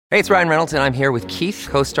Hey, it's Ryan Reynolds, and I'm here with Keith,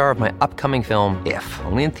 co-star of my upcoming film, If,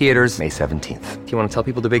 only in theaters May 17th. Do you want to tell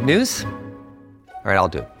people the big news? All right, I'll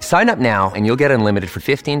do it. Sign up now and you'll get unlimited for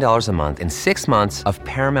 $15 a month and 6 months of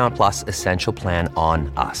Paramount Plus Essential Plan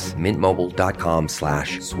on us.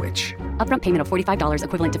 MintMobile.com/switch. Upfront payment of $45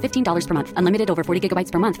 equivalent to $15 per month. Unlimited over 40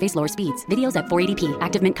 gigabytes per month. Face lower speeds. Videos at 480p.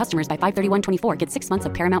 Active Mint customers by 531.24 get 6 months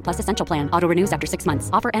of Paramount Plus Essential Plan. Auto renews after 6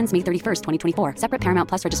 months. Offer ends May 31st, 2024. Separate Paramount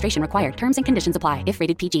Plus registration required. Terms and conditions apply if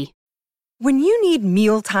rated PG. When you need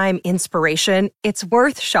mealtime inspiration, it's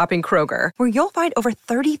worth shopping Kroger, where you'll find over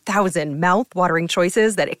 30,000 mouth-watering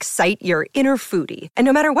choices that excite your inner foodie. And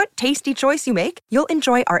no matter what tasty choice you make, you'll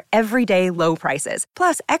enjoy our everyday low prices,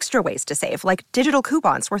 plus extra ways to save, like digital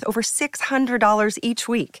coupons worth over $600 each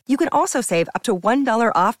week. You can also save up to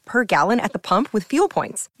 $1 off per gallon at the pump with fuel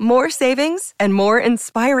points. More savings and more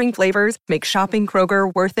inspiring flavors make shopping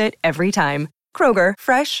Kroger worth it every time. Kroger,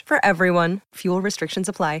 fresh for everyone. Fuel restrictions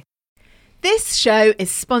apply. This show is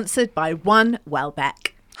sponsored by One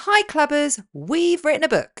Welbeck. Hi Clubbers, we've written a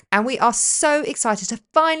book and we are so excited to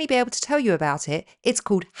finally be able to tell you about it. It's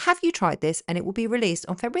called Have You Tried This? And it will be released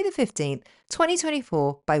on February the 15th,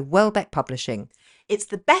 2024 by Welbeck Publishing. It's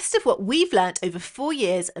the best of what we've learnt over 4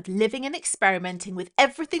 years of living and experimenting with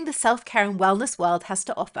everything the self-care and wellness world has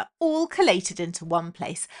to offer, all collated into one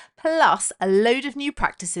place, plus a load of new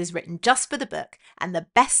practices written just for the book. And the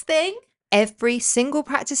best thing? Every single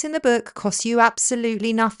practice in the book costs you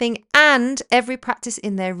absolutely nothing, and every practice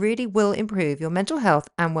in there really will improve your mental health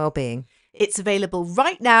and well-being. It's available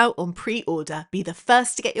right now on pre-order. Be the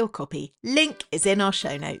first to get your copy. Link is in our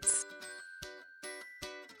show notes.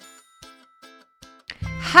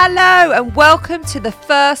 Hello and welcome to the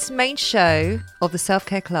first main show of the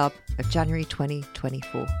Self-Care Club of January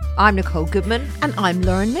 2024. I'm Nicole Goodman. And I'm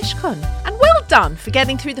Lauren Mishcon. And well done for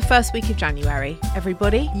getting through the first week of January,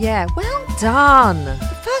 everybody. Yeah, well done. The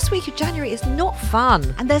first week of January is not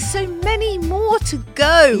fun. And there's so many more to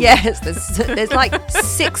go. Yes, there's like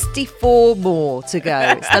 64 more to go.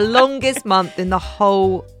 It's the longest month in the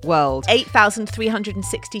whole world.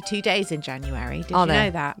 8,362 days in January. Did you know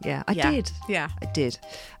that? Yeah, I did. Yeah. I did.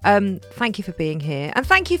 Thank you for being here. And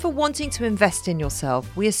thank you for wanting to invest in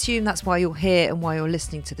yourself. We assume that's why you're here and why you're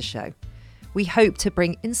listening to the show. We hope to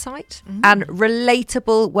bring insight and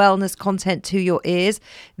relatable wellness content to your ears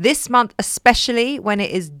this month, especially when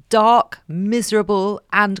it is dark, miserable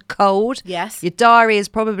and cold. Yes. Your diary is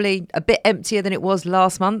probably a bit emptier than it was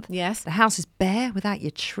last month. Yes. The house is bare without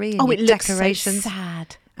your tree and your it looks decorations. so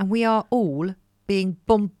sad. And we are all being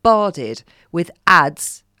bombarded with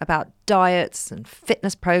ads about diets and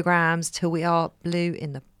fitness programs till we are blue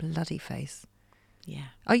in the bloody face. Yeah.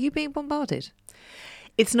 Are you being bombarded?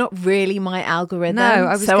 It's not really my algorithm. No,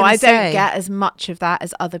 I was so gonna I don't say. get as much of that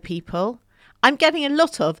as other people. I'm getting a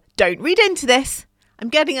lot of, don't read into this. I'm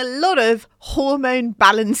getting a lot of hormone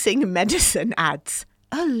balancing medicine ads.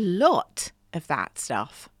 A lot of that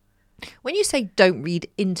stuff. When you say don't read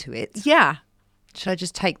into it, Yeah. should I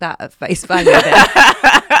just take that at face value then?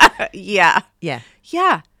 Yeah. Yeah.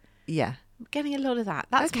 Yeah. Yeah. I'm getting a lot of that.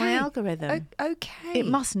 That's my Okay. algorithm. Okay. It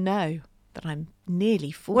must know that I'm nearly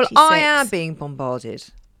 46. Well, I am being bombarded.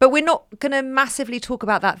 But we're not going to massively talk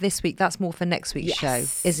about that this week. That's more for next week's show,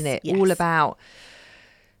 isn't it? Yes.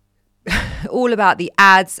 All about the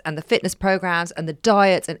ads and the fitness programs and the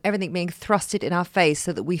diets and everything being thrusted in our face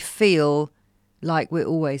so that we feel like we're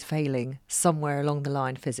always failing somewhere along the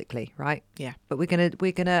line physically, right? Yeah. But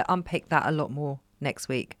we're gonna unpick that a lot more next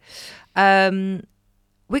week. We're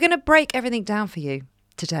gonna break everything down for you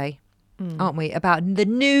today, aren't we? About the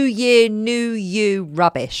new year, new you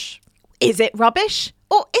rubbish. Is it rubbish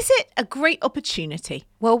or is it a great opportunity?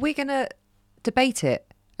 Well, we're gonna debate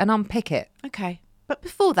it and unpick it. Okay. But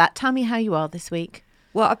before that, tell me how you are this week.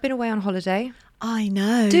 Well, I've been away on holiday. I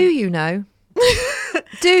know. Do you know?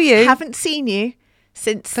 Do you? Haven't seen you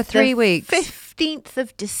since For 3 weeks. 15th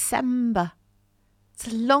of December. It's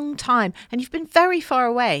a long time. And you've been very far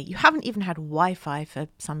away. You haven't even had Wi-Fi for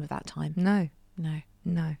some of that time. No. No.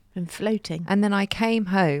 Been floating. And then I came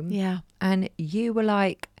home. Yeah. And you were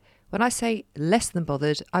like, when I say less than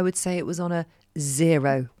bothered, I would say it was on a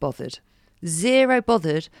 0 bothered. 0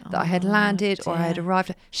 bothered that I had landed or I had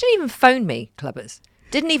arrived. She didn't even phone me, Clubbers.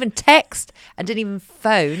 Didn't even text and didn't even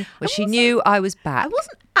phone when she knew I was back. I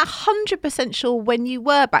wasn't 100% sure when you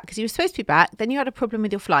were back because you were supposed to be back. Then you had a problem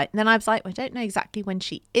with your flight. And then I was like, well, I don't know exactly when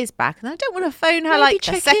she is back. And I don't want to phone her Maybe the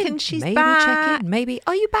check second in. she's Maybe back. check in. Maybe,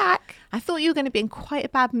 are you back? I thought you were going to be in quite a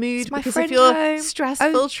bad mood Is my because friend of your home?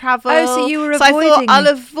 stressful travel. Oh, so you were So I thought avoiding I'll me.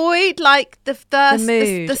 avoid like the thirst,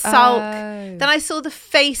 mood. the sulk. Oh. Then I saw the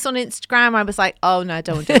face on Instagram. I was like, oh no, I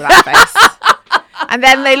don't want to do that face. And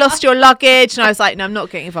then they lost your luggage. And I was like, no, I'm not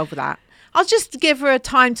getting involved with that. I'll just give her a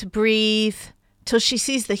time to breathe till she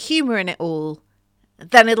sees the humour in it all.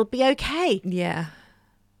 Then it'll be okay. Yeah.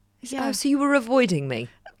 Yeah. Oh, so you were avoiding me?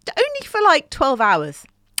 Only for like 12 hours.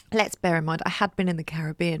 Let's bear in mind, I had been in the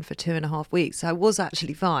Caribbean for 2.5 weeks. So I was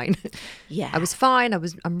actually fine. Yeah. I was fine.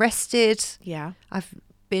 I'm rested. Yeah. I've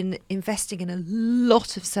been investing in a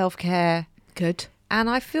lot of self-care. Good. And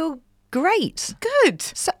I feel great. Good.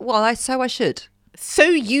 So I should. So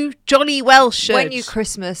you jolly well should. When you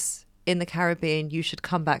Christmas in the Caribbean, you should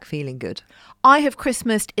come back feeling good. I have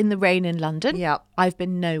Christmased in the rain in London. Yeah. I've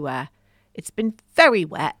been nowhere. It's been very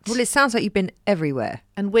wet. Well, it sounds like you've been everywhere.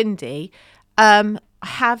 And windy. I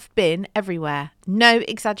have been everywhere. No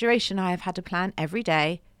exaggeration. I have had a plan every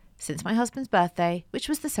day since my husband's birthday, which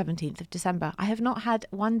was the 17th of December. I have not had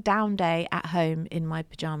one down day at home in my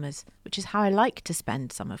pyjamas, which is how I like to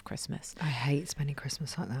spend some of Christmas. I hate spending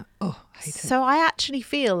Christmas like that. Oh, I hate it. So I actually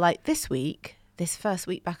feel like this week, this first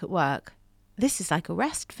week back at work, this is like a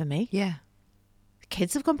rest for me. Yeah. The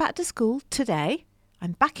kids have gone back to school today.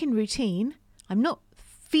 I'm back in routine. I'm not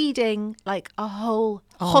feeding like a whole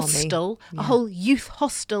hostel, a whole youth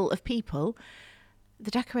hostel of people. The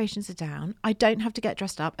decorations are down. I don't have to get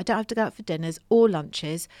dressed up. I don't have to go out for dinners or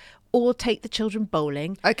lunches or take the children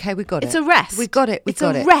bowling. Okay, we got it. It's a rest. We got it. We It's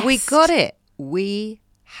got a it. rest. We got it. We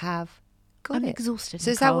have got I'm it. exhausted. So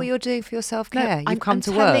is that Nicole. what you're doing for your self-care? No, You've come I'm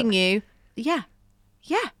to telling work. you. Yeah.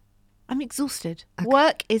 I'm exhausted.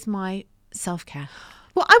 Work is my self-care.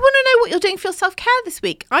 Well, I want to know what you're doing for your self-care this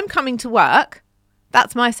week. I'm coming to work.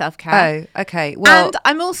 That's my self-care. Oh, okay. Well, And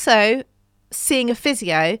I'm also seeing a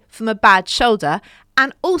physio for my bad shoulder.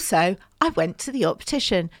 And also, I went to the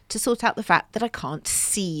optician to sort out the fact that I can't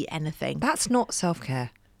see anything. that's not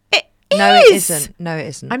self-care. It No, it isn't. No, it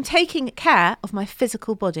isn't. I'm taking care of my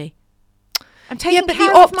physical body. I'm taking Yeah, but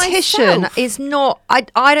care the of optician myself. is not. I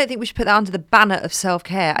don't think we should put that under the banner of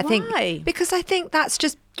self-care. I Why? think because I think that's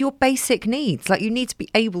just your basic needs. Like you need to be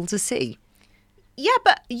able to see. Yeah,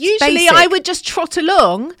 but usually basic. I would just trot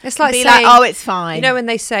along. It's like and be saying, like, oh, it's fine. You know when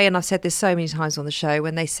they say, and I've said this so many times on the show,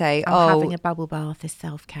 when they say, having a bubble bath is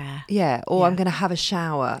self-care. yeah, or Yeah. I'm going to have a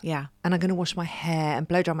shower, Yeah. and I'm going to wash my hair and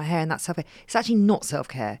blow dry my hair, and that's self-care. It's actually not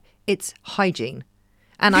self-care. It's hygiene.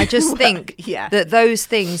 And I just think yeah. that those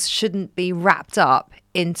things shouldn't be wrapped up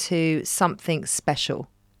into something special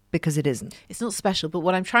because it isn't. It's not special, but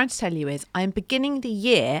what I'm trying to tell you is I'm beginning the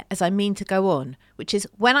year as I mean to go on, which is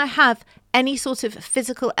when I have any sort of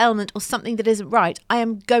physical ailment or something that isn't right, I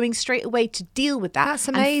am going straight away to deal with that. That's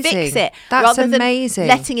And amazing. fix it. That's rather than amazing.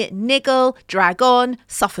 letting it niggle, drag on,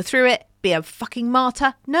 suffer through it, be a fucking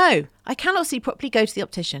martyr. No, I cannot see properly. Go to the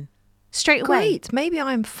optician straight away. Great. Maybe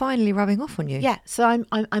I'm finally rubbing off on you. Yeah, so I'm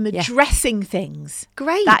addressing things.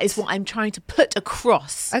 Great. That is what I'm trying to put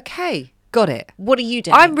across. Okay. Got it. What are you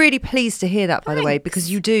doing? I'm really pleased to hear that, by the way, because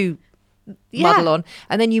you do muddle on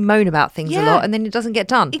and then you moan about things a Yeah. lot and then it doesn't get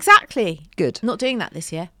done. Exactly. Good. Not doing that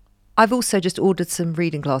this year. I've also just ordered some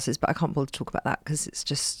reading glasses, but I can't bother to talk about that because it's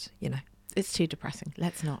just, It's too depressing.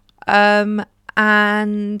 Let's not.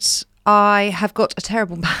 And I have got a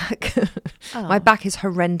terrible back. My back is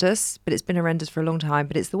horrendous, but it's been horrendous for a long time,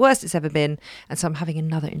 but it's the worst it's ever been. And so I'm having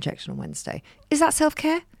another injection on Wednesday. Is that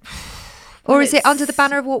self-care? Or is it under the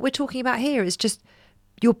banner of what we're talking about here? It's just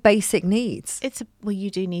your basic needs. Well, you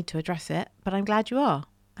do need to address it, but I'm glad you are.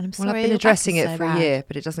 And I'm sorry. Well, I've been your back addressing is it so for a bad. year,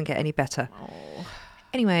 but it doesn't get any better.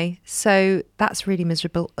 Anyway, so that's really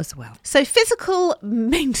miserable as well. So physical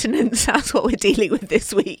maintenance, that's what we're dealing with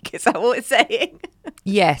this week. Is that what we're saying?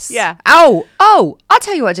 Yes. Yeah. Oh, I'll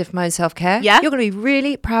tell you what I did for my own self-care. Yeah? You're going to be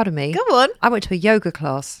really proud of me. Go on. I went to a yoga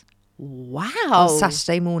class Wow. on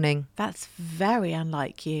Saturday morning. That's very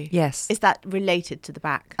unlike you. Yes. Is that related to the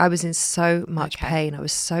back? I was in so much Okay. pain. I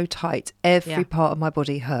was so tight. Every Yeah. part of my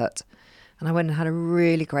body hurt. And I went and had a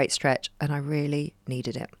really great stretch and I really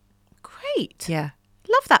needed it. Great. Yeah.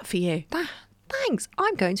 Love that for you. Thanks.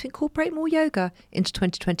 I'm going to incorporate more yoga into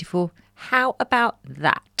 2024. How about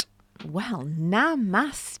that? Well,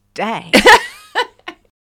 namaste.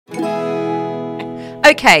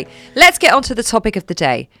 Okay, let's get on to the topic of the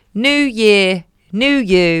day. New year, new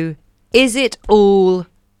you. Is it all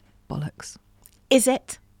bollocks? Is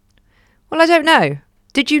it? Well, I don't know.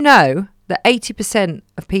 Did you know that 80%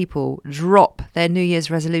 of people drop their New Year's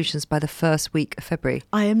resolutions by the first week of February?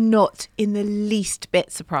 I am not in the least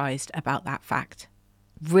bit surprised about that fact.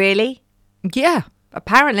 Really? Yeah,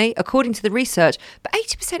 apparently, according to the research. But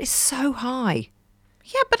 80% is so high.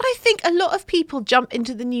 Yeah, but I think a lot of people jump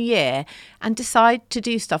into the new year and decide to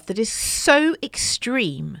do stuff that is so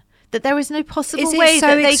extreme that there is no possible Is it way so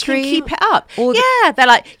that they extreme? can keep it up. Or They're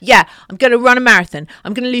like, I'm going to run a marathon.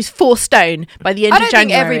 I'm going to lose 4 stone by the end I of don't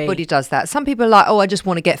January. think everybody does that. Some people are like, oh, I just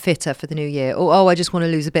want to get fitter for the new year, or oh, I just want to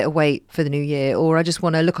lose a bit of weight for the new year, or I just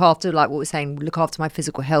want to look after, like what we're saying, look after my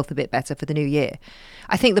physical health a bit better for the new year.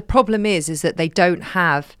 I think the problem is that they don't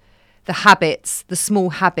have the habits, the small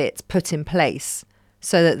habits put in place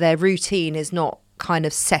so that their routine is not kind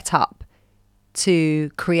of set up to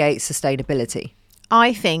create sustainability.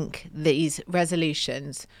 I think these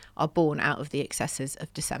resolutions are born out of the excesses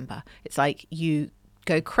of December. It's like you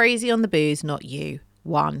go crazy on the booze, not you.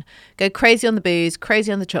 One. Go crazy on the booze,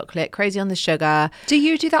 crazy on the chocolate, crazy on the sugar. Do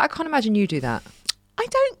you do that? I can't imagine you do that. I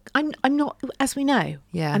don't, I'm not, as we know,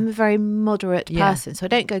 Yeah. I'm a very moderate Yeah. person, so I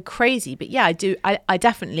don't go crazy. But yeah, I do, I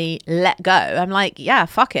definitely let go. I'm like, yeah,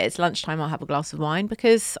 fuck it. It's lunchtime. I'll have a glass of wine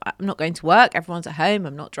because I'm not going to work. Everyone's at home.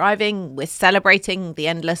 I'm not driving. We're celebrating the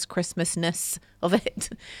endless Christmasness of it.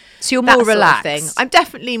 So you're That more sort of relaxed. thing. I'm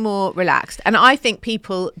definitely more relaxed. And I think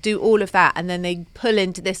people do all of that and then they pull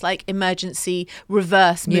into this like emergency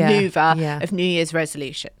reverse Yeah, maneuver yeah. of New Year's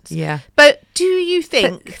resolutions. Yeah. But do you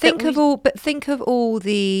think But think of all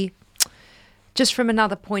the, just from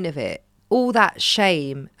another point of it, all that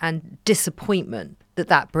shame and disappointment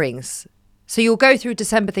that brings. So you'll go through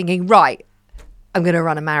December thinking, right, I'm going to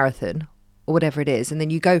run a marathon or whatever it is, and then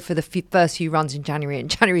you go for the first few runs in January, and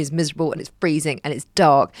January is miserable and it's freezing and it's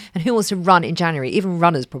dark, and who wants to run in January? Even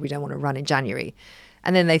runners probably don't want to run in January.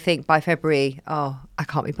 And then they think by February, oh, I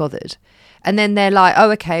can't be bothered. And then they're like, oh,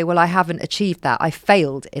 okay, well, I haven't achieved that. I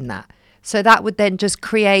failed in that. So that would then just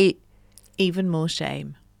create, even more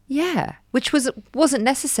shame? yeah, which wasn't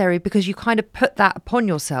necessary because you kind of put that upon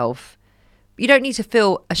yourself. You don't need to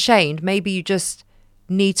feel ashamed. Maybe you just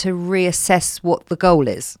need to reassess what the goal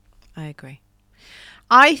is. I agree.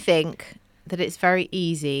 I think that it's very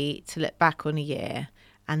easy to look back on a year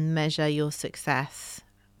and measure your success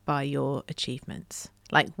by your achievements.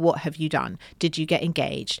 Like, what have you done? Did you get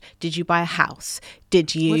engaged? Did you buy a house?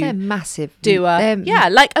 Did you Well, they're massive. do They're-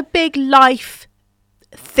 like a big life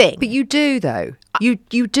thing? But you do, though. You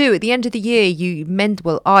do. At the end of the year,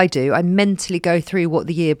 I do. I mentally go through what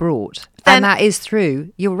the year brought. Then- And that is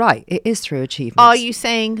through, you're right, it is through achievements. Are you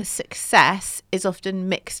saying success is often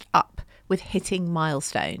mixed up with hitting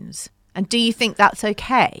milestones? And do you think that's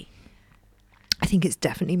okay? I think it's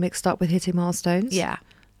definitely mixed up with hitting milestones. Yeah.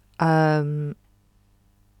 I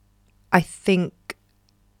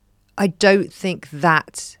don't think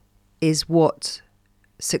that is what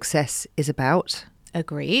success is about,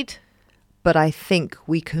 Agreed. but I think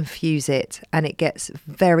we confuse it and it gets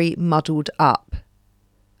very muddled up.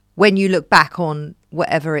 When you look back on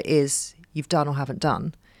whatever it is you've done or haven't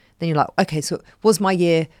done, then you're like, okay, so was my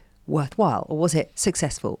year worthwhile, or was it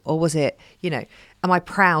successful, or was it, am I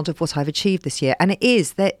proud of what I've achieved this year? And it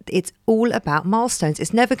is that it's all about milestones.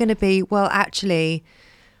 It's never going to be, well, actually,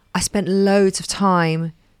 I spent loads of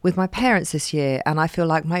time with my parents this year and I feel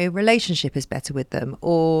like my relationship is better with them,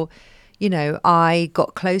 or I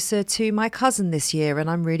got closer to my cousin this year and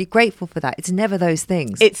I'm really grateful for that. It's never those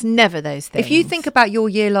things. It's never those things. If you think about your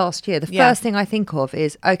year last year, the Yeah. first thing I think of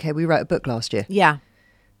is, okay, we wrote a book last year. Yeah.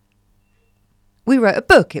 We wrote a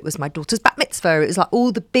book. It was my daughter's bat mitzvah. It was like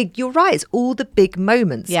all the big, you're right, it's all the big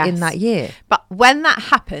moments Yes. in that year. But when that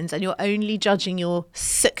happens and you're only judging your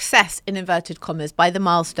success in inverted commas by the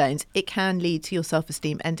milestones, it can lead to your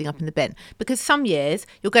self-esteem ending up in the bin. Because some years,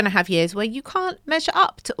 you're going to have years where you can't measure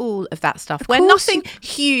up to all of that stuff, where course nothing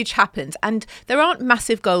huge happens and there aren't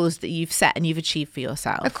massive goals that you've set and you've achieved for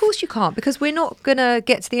yourself. Of course you can't, because we're not going to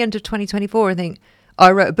get to the end of 2024 and think, I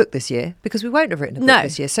wrote a book this year, because we won't have written a book No.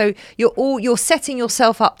 this year. So you're setting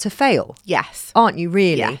yourself up to fail, Yes. aren't you,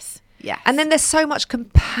 really? Yes. Yes. And then there's so much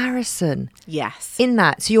comparison Yes. in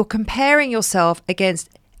that. So you're comparing yourself against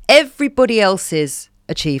everybody else's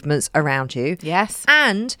achievements around you. Yes.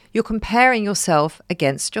 And you're comparing yourself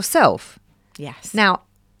against yourself. Yes. Now,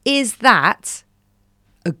 is that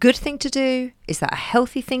a good thing to do? Is that a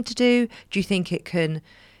healthy thing to do? Do you think it can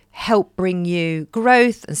help bring you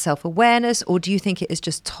growth and self-awareness, or do you think it is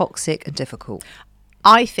just toxic and difficult?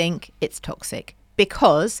 I think it's toxic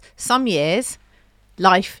because some years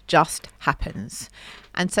life just happens.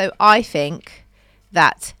 And so I think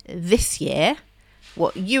that this year,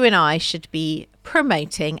 what you and I should be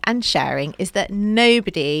promoting and sharing is that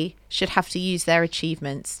nobody should have to use their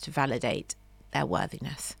achievements to validate their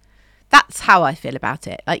worthiness. That's how I feel about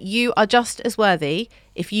it. Like, you are just as worthy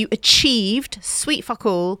if you achieved sweet fuck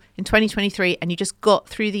all in 2023 and you just got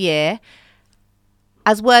through the year,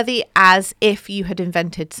 as worthy as if you had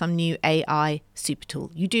invented some new AI super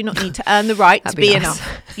tool. You do not need to earn the right to That'd be be nice.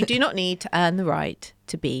 enough. You do not need to earn the right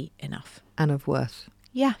to be enough. And of worth.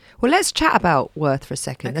 Yeah. Well, let's chat about worth for a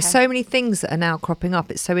second. Okay. There's so many things that are now cropping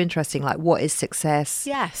up. It's so interesting. Like, what is success?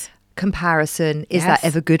 Yes. Comparison. Is Yes. that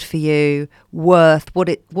ever good for you? Worth.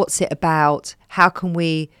 What's it about? How can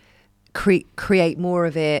we create more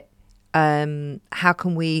of it? How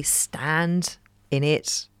can we stand in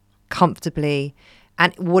it comfortably?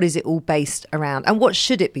 And what is it all based around? And what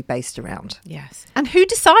should it be based around? Yes. And who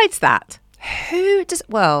decides that? Who does?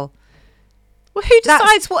 Well, who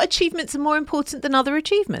decides what achievements are more important than other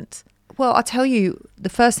achievements? Well, I'll tell you, the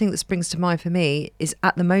first thing that springs to mind for me is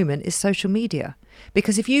at the moment is social media.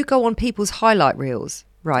 Because if you go on people's highlight reels,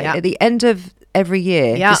 right, Yeah. at the end of every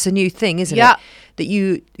year, Yeah. it's a new thing, isn't Yeah. it? That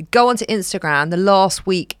you go onto Instagram the last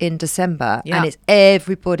week in December Yeah. and it's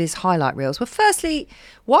everybody's highlight reels. Well, firstly,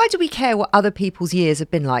 why do we care what other people's years have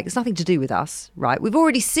been like? It's nothing to do with us, right? We've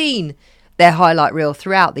already seen their highlight reel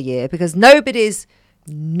throughout the year because nobody is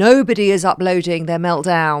uploading their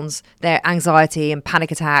meltdowns, their anxiety and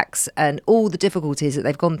panic attacks and all the difficulties that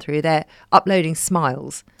they've gone through. They're uploading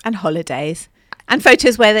smiles And holidays. And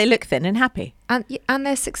photos where they look thin and happy. and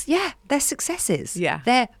their successes, Yeah.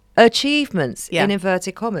 their achievements Yeah. in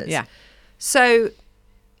inverted commas. Yeah. So,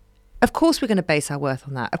 of course, we're going to base our worth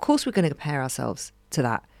on that. Of course, we're going to compare ourselves to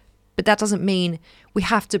that. But that doesn't mean we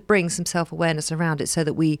have to bring some self-awareness around it so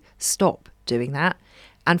that we stop doing that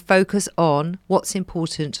and focus on what's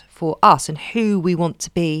important for us and who we want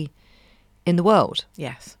to be in the world.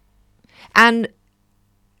 Yes. And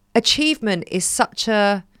achievement is such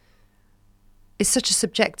a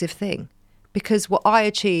subjective thing, because what I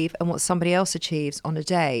achieve and what somebody else achieves on a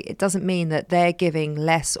day, it doesn't mean that they're giving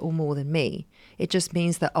less or more than me. It just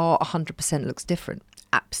means that our 100% looks different.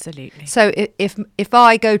 Absolutely. So if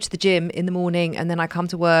I go to the gym in the morning and then I come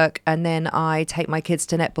to work and then I take my kids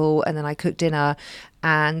to netball and then I cook dinner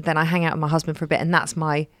and then I hang out with my husband for a bit and that's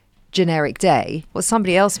my generic day, what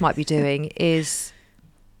somebody else might be doing is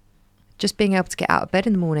just being able to get out of bed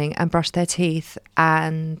in the morning and brush their teeth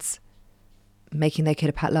and making their kid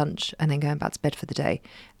a packed lunch and then going back to bed for the day.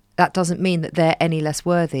 That doesn't mean that they're any less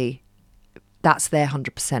worthy. That's their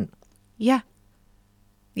 100%. Yeah.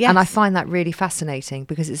 Yes. And I find that really fascinating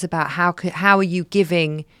because it's about how are you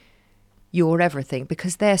giving your everything,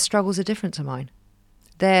 because their struggles are different to mine.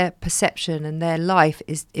 Their perception and their life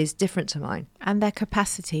is different to mine. And their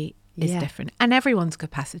capacity is Yeah. different. And everyone's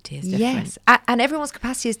capacity is different. Yes. And everyone's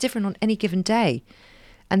capacity is different on any given day.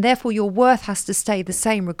 And therefore your worth has to stay the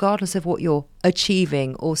same regardless of what you're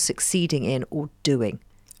achieving or succeeding in or doing.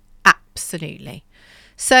 Absolutely.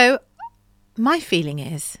 So my feeling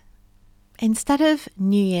is, instead of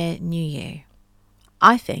New Year, New You,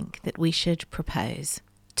 I think that we should propose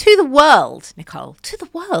to the world, Nicole, to the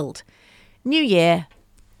world, New Year,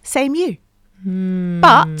 same you.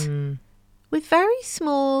 But with very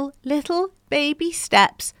small little baby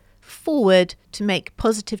steps forward to make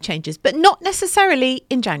positive changes, but not necessarily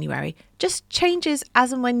in January, just changes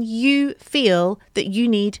as and when you feel that you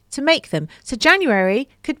need to make them. So January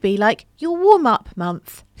could be like your warm-up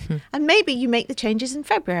month. And maybe you make the changes in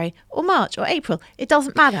February or March or April. It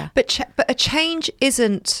doesn't matter. But a change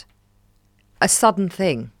isn't a sudden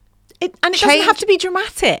thing. It doesn't have to be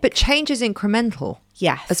dramatic. But change is incremental.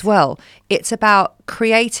 Yes. As well. It's about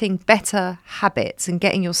creating better habits and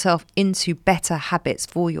getting yourself into better habits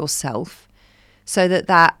for yourself so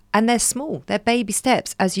that and they're small, they're baby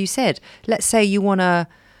steps, as you said. Let's say you want to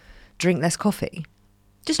drink less coffee.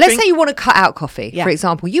 Let's say you want to cut out coffee, for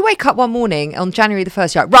example. You wake up one morning on January the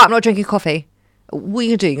 1st, you're like, right, I'm not drinking coffee. What are you going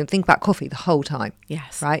to do? You're going to think about coffee the whole time.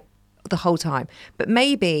 Yes. Right? The whole time. But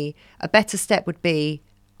maybe a better step would be,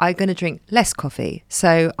 I'm going to drink less coffee.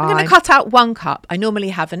 So I'm going to cut out 1 cup. I normally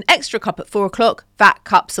have an extra cup at 4 o'clock. That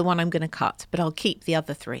cup's the one I'm going to cut, but I'll keep the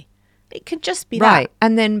other 3. It could just be right. that.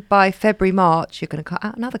 And then by February, March, you're going to cut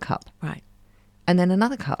out another cup. Right. And then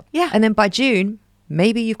another cup. Yeah. And then by June,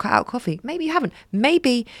 maybe you've cut out coffee. Maybe you haven't.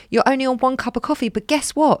 Maybe you're only on 1 cup of coffee, but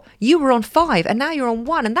guess what? You were on 5 and now you're on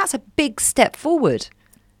 1. And that's a big step forward.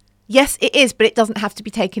 Yes, it is, but it doesn't have to be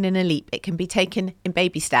taken in a leap. It can be taken in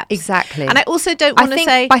baby steps. Exactly. And I also don't want to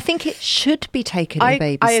say... I think it should be taken in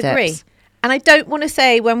baby steps. I agree. And I don't want to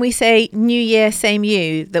say, when we say New Year, same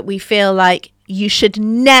you, that we feel like you should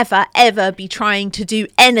never, ever be trying to do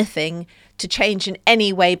anything to change in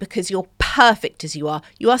any way because you're perfect as you are.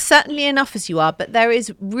 You are certainly enough as you are, but there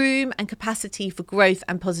is room and capacity for growth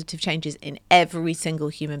and positive changes in every single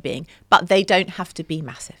human being. But they don't have to be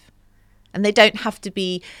massive. And they don't have to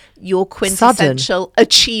be your quintessential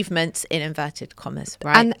achievements in inverted commas,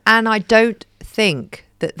 right? And I don't think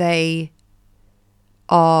that they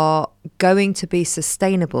are going to be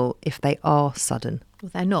sustainable if they are sudden.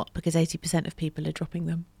 Well, they're not, because 80% of people are dropping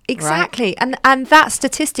them. Exactly. And that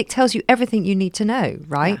statistic tells you everything you need to know,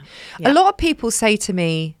 right? Yeah. A lot of people say to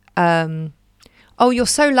me, oh, you're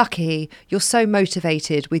so lucky, you're so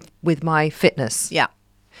motivated with my fitness. Yeah.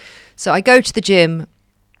 So I go to the gym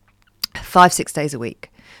 5-6 days a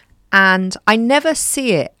week, and I never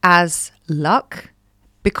see it as luck,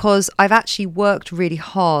 because I've actually worked really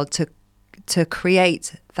hard to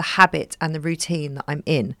create the habit and the routine that I'm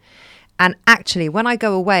in. And actually, when I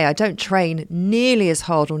go away, I don't train nearly as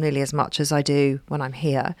hard or nearly as much as I do when I'm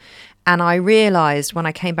here. And I realised when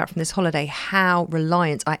I came back from this holiday how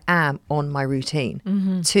reliant I am on my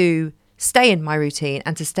routine to stay in my routine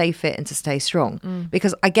and to stay fit and to stay strong.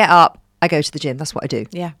 Because I get up, I go to the gym. That's what I do.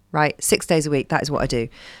 Yeah. Right? 6 days a week. That is what I do.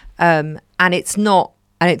 And it's not,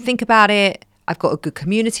 I don't think about it. I've got a good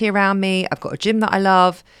community around me. I've got a gym that I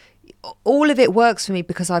love. All of it works for me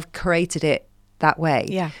because I've created it that way.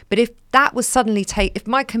 Yeah. But if that was suddenly if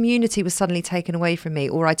my community was suddenly taken away from me,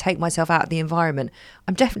 or I take myself out of the environment,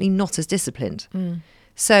 I'm definitely not as disciplined.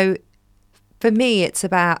 So for me,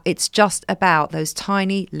 it's just about those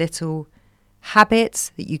tiny little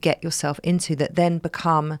habits that you get yourself into that then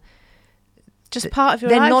become just part of your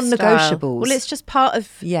they're lifestyle. non-negotiables. Well, it's just part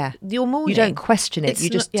of your morning. You don't question it. You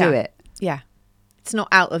just do it. Yeah. It's not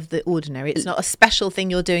out of the ordinary. It's not a special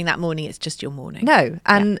thing you're doing that morning. It's just your morning. No.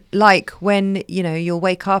 And like when, you'll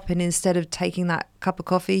wake up and instead of taking that cup of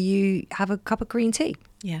coffee, you have a cup of green tea.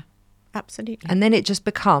 Yeah, absolutely. And then it just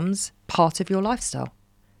becomes part of your lifestyle.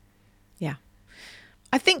 Yeah.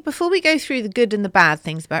 I think before we go through the good and the bad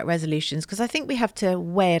things about resolutions, because I think we have to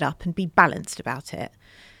weigh it up and be balanced about it,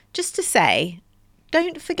 just to say,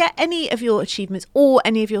 don't forget any of your achievements or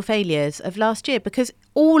any of your failures of last year, because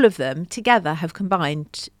all of them together have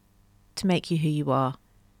combined to make you who you are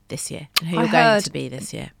this year and who you're going to be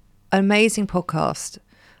this year. An amazing podcast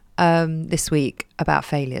this week about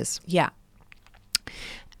failures. Yeah.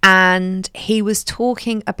 And he was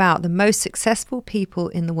talking about the most successful people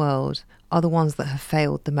in the world are the ones that have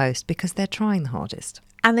failed the most because they're trying the hardest.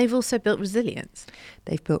 And they've also built resilience.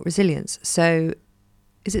 They've built resilience. So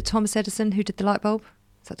is it Thomas Edison who did the light bulb?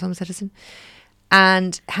 Is that Thomas Edison?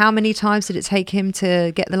 And how many times did it take him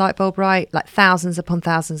to get the light bulb right? Like thousands upon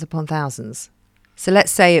thousands upon thousands. So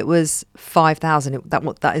let's say it was 5,000.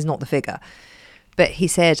 That is not the figure. But he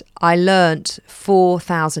said, I learnt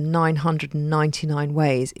 4,999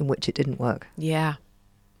 ways in which it didn't work. Yeah.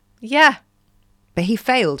 Yeah. But he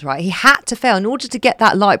failed, right? He had to fail. In order to get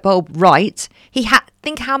that light bulb right,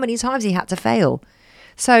 think how many times he had to fail.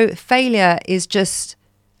 So failure is just,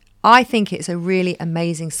 I think it's a really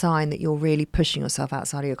amazing sign that you're really pushing yourself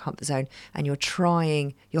outside of your comfort zone and you're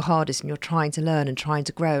trying your hardest and you're trying to learn and trying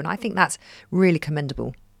to grow. And I think that's really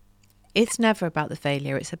commendable. It's never about the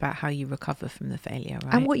failure. It's about how you recover from the failure,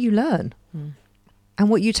 right? And what you learn and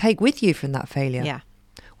what you take with you from that failure. Yeah.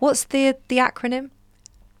 What's the acronym?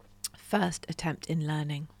 First attempt in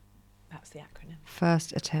learning. That's the acronym.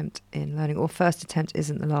 First attempt in learning, or first attempt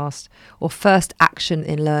isn't the last, or first action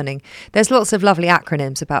in learning. There's lots of lovely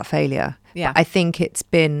acronyms about failure. Yeah. But I think it's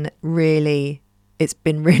been really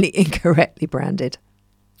incorrectly branded.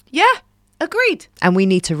 Yeah, agreed. And we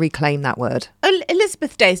need to reclaim that word.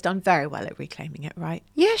 Elizabeth Day's done very well at reclaiming it, right?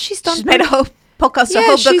 Yeah, she's done. She's made a whole podcast, a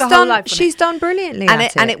whole book, a whole life on She's done brilliantly and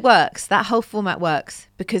at it. And it works. That whole format works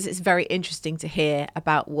because it's very interesting to hear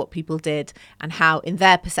about what people did and how, in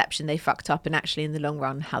their perception, they fucked up, and actually, in the long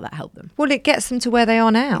run, how that helped them. Well, it gets them to where they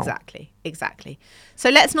are now. Exactly. So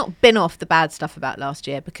let's not bin off the bad stuff about last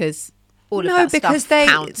year because all of that because stuff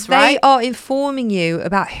counts, right? They are informing you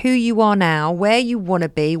about who you are now, where you want to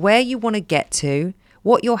be, where you want to get to,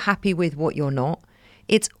 what you're happy with, what you're not.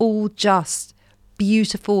 It's all just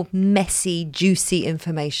beautiful, messy, juicy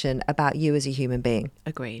information about you as a human being.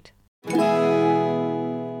 Agreed.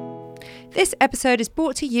 This episode is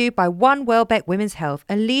brought to you by One Welbeck Women's Health,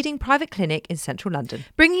 a leading private clinic in central London.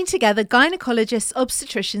 Bringing together gynecologists,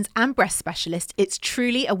 obstetricians and breast specialists, it's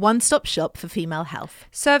truly a one-stop shop for female health.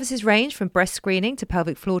 Services range from breast screening to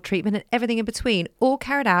pelvic floor treatment and everything in between, all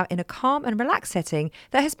carried out in a calm and relaxed setting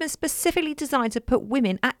that has been specifically designed to put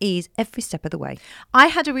women at ease every step of the way. I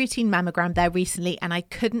had a routine mammogram there recently and I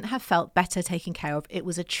couldn't have felt better taken care of. It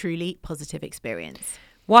was a truly positive experience.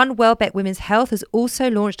 One Welbeck Women's Health has also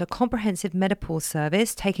launched a comprehensive menopause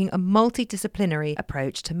service, taking a multidisciplinary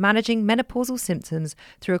approach to managing menopausal symptoms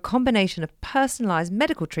through a combination of personalised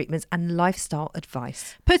medical treatments and lifestyle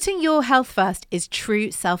advice. Putting your health first is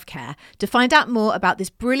true self-care. To find out more about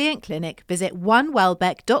this brilliant clinic, visit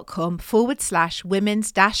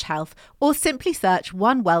onewelbeck.com/women's-health or simply search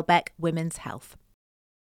One Welbeck Women's Health.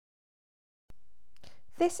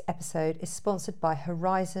 This episode is sponsored by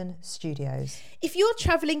Horizon Studios. If you're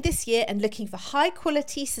travelling this year and looking for high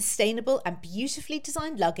quality, sustainable and beautifully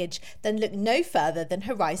designed luggage, then look no further than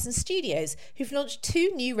Horizon Studios, who've launched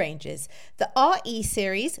 2 new ranges. The RE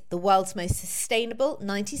series, the world's most sustainable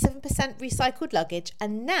 97% recycled luggage,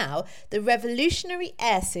 and now the revolutionary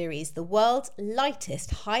Air series, the world's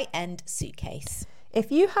lightest high-end suitcase. If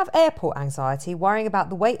you have airport anxiety, worrying about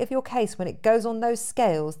the weight of your case when it goes on those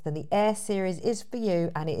scales, then the Air series is for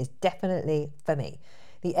you, and it is definitely for me.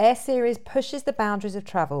 The Air series pushes the boundaries of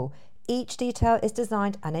travel. Each detail is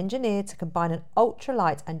designed and engineered to combine an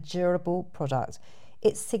ultralight and durable product.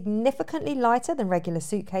 It's significantly lighter than regular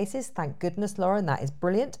suitcases. Thank goodness, Lauren, that is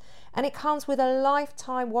brilliant. And it comes with a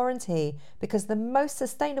lifetime warranty, because the most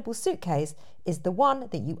sustainable suitcase is the one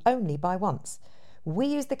that you only buy once. We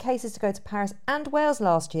used the cases to go to Paris and Wales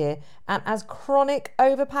last year, and as chronic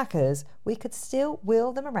overpackers, we could still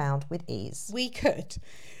wheel them around with ease. We could.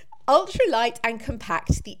 Ultralight and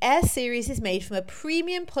compact, the Air series is made from a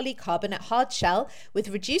premium polycarbonate hard shell with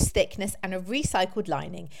reduced thickness and a recycled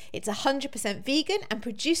lining. It's 100% vegan and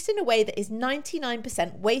produced in a way that is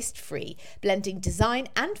 99% waste-free, blending design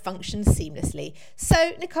and function seamlessly.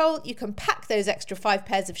 So, Nicole, you can pack those extra 5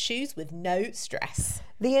 pairs of shoes with no stress.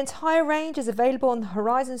 The entire range is available on the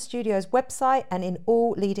Horizon Studios website and in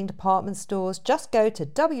all leading department stores. Just go to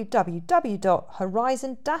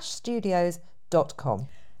www.horizon-studios.com.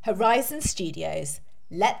 Horizon Studios.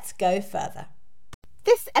 Let's go further.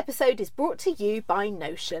 This episode is brought to you by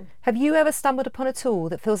Notion. Have you ever stumbled upon a tool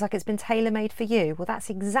that feels like it's been tailor-made for you? Well, that's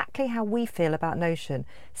exactly how we feel about Notion.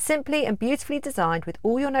 Simply and beautifully designed with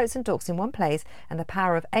all your notes and docs in one place and the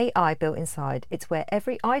power of AI built inside. It's where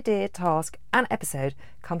every idea, task and episode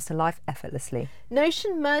comes to life effortlessly.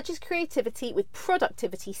 Notion merges creativity with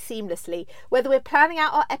productivity seamlessly. Whether we're planning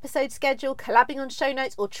out our episode schedule, collabing on show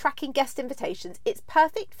notes or tracking guest invitations, it's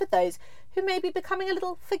perfect for those who may be becoming a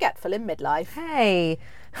little forgetful in midlife. Hey,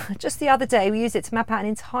 just the other day we used it to map out an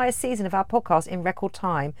entire season of our podcast in record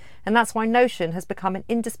time, and that's why Notion has become an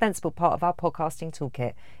indispensable part of our podcasting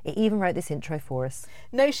toolkit. It even wrote this intro for us.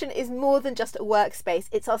 Notion is more than just a workspace,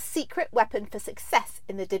 it's our secret weapon for success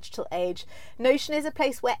in the digital age. Notion is a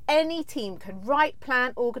place where any team can write,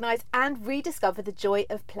 plan, organise and rediscover the joy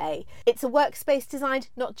of play. It's a workspace designed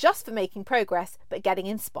not just for making progress, but getting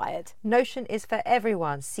inspired. Notion is for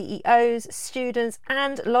everyone, CEOs, students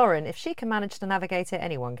and Lauren. If she can manage to navigate it,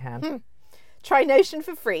 anyone can. Try Notion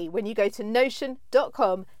for free when you go to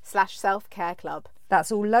notion.com/selfcareclub.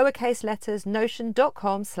 That's all lowercase letters,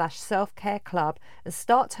 notion.com/selfcareclub, and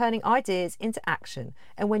start turning ideas into action.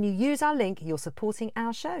 And when you use our link, you're supporting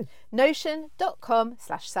our show.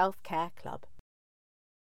 Notion.com/selfcareclub.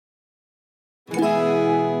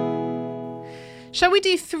 Shall we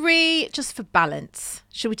do 3 just for balance?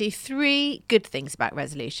 Shall we do 3 good things about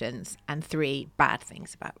resolutions and 3 bad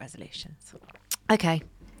things about resolutions? Okay. Do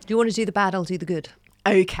you want to do the bad? I'll do the good.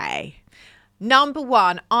 Okay. Number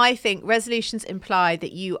 1, I think resolutions imply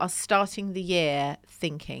that you are starting the year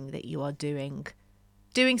thinking that you are doing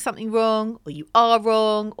something wrong, or you are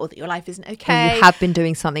wrong, or that your life isn't okay. Or you have been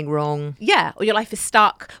doing something wrong. Yeah, or your life is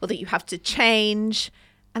stuck, or that you have to change.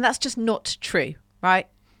 And that's just not true, right?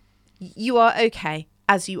 You are okay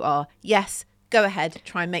as you are. Yes, go ahead,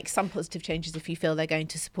 try and make some positive changes if you feel they're going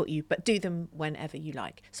to support you, but do them whenever you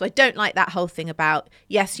like. So I don't like that whole thing about,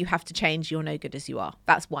 yes, you have to change, you're no good as you are.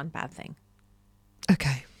 That's one bad thing.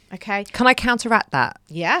 Okay. Okay. Can I counteract that?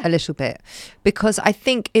 Yeah. A little bit? Because I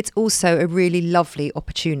think it's also a really lovely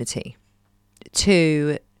opportunity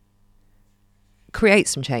to create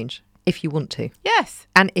some change if you want to. Yes.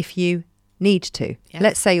 And if you need to. Yes.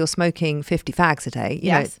 Let's say you're smoking 50 fags a day.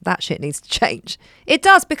 You know, Yes. that shit needs to change. It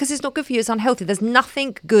does, because it's not good for you. It's unhealthy. There's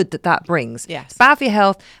nothing good that brings. Yes. It's bad for your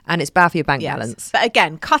health and it's bad for your bank Yes. balance. But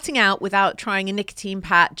again, cutting out without trying a nicotine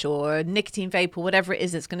patch or a nicotine vape or whatever it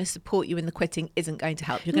is that's going to support you in the quitting isn't going to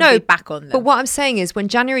help. You're going to be back on them. But what I'm saying is when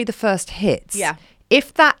January the 1st hits, Yeah.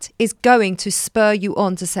 if that is going to spur you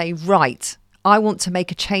on to say, right, I want to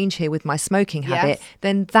make a change here with my smoking habit, Yes.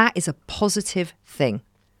 then that is a positive thing.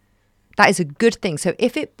 That is a good thing. So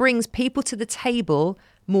if it brings people to the table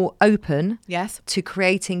more open Yes. to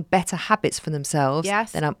creating better habits for themselves,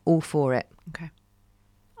 Yes. then I'm all for it. Okay.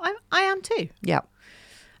 I am too. Yeah.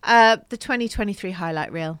 The 2023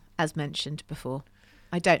 highlight reel, as mentioned before,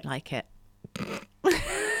 I don't like it.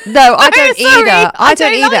 No, I don't sorry, either. I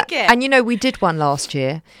don't don't either. like it. And you know, we did one last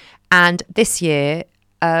year, and this year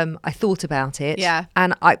I thought about it. Yeah.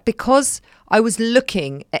 And because I was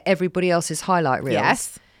looking at everybody else's highlight reels.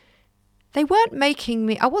 Yes. They weren't making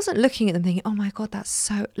me. I wasn't looking at them thinking, "Oh my god, that's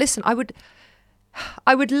so." Listen, I would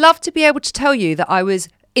love to be able to tell you that I was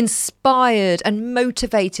inspired and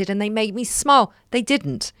motivated and they made me smile. They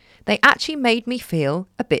didn't. They actually made me feel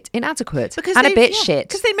a bit inadequate and a bit shit.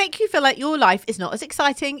 Because they make you feel like your life is not as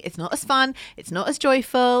exciting, it's not as fun, it's not as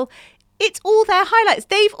joyful. It's all their highlights.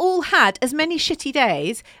 They've all had as many shitty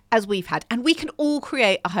days as we've had. And we can all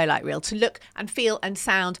create a highlight reel to look and feel and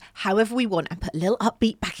sound however we want and put a little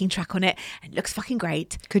upbeat backing track on it. And it looks fucking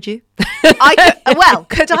great. Could you? Could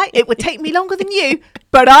I? It would take me longer than you,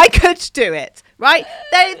 but I could do it, right?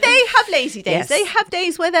 They have lazy days. Yes. They have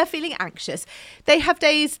days where they're feeling anxious. They have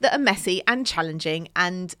days that are messy and challenging,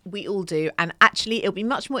 and we all do. And actually, it'll be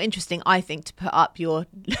much more interesting, I think, to put up your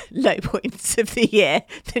low points of the year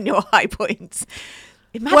than your high points.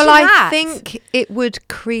 Imagine that. I think it would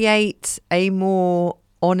create a more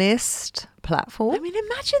honest platform. I mean,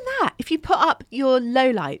 imagine that if you put up your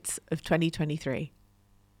lowlights of 2023.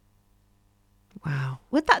 Wow.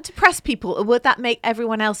 Would that depress people, or would that make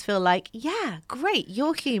everyone else feel like, yeah, great,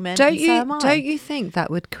 you're human, Don't and so am I? Don't you think that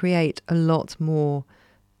would create a lot more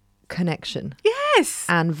connection? Yes.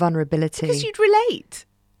 And vulnerability. Because you'd relate.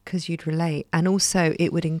 Because you'd relate. And also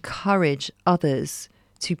it would encourage others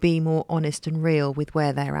to be more honest and real with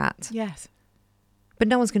where they're at. Yes. But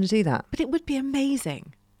no one's going to do that. But it would be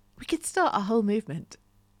amazing. We could start a whole movement.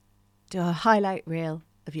 Do a highlight reel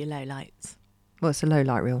of your lowlights. Well, it's a low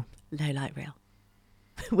light reel. Low light reel.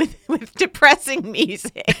 with depressing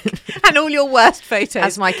music and all your worst photos.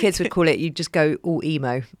 As my kids would call it, you'd just go all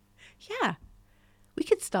emo. Yeah. We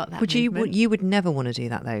could start that Would you would never want to do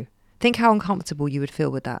that though. Think how uncomfortable you would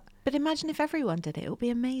feel with that. But imagine if everyone did it. It would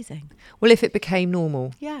be amazing. Well, if it became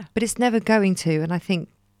normal. Yeah. But it's never going to. And I think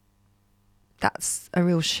that's a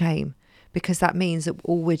real shame, because that means that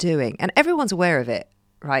all we're doing, and everyone's aware of it,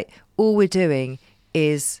 right? All we're doing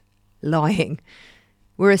is lying.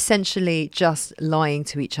 We're essentially just lying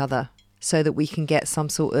to each other so that we can get some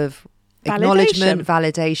sort of acknowledgement,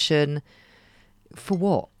 validation. For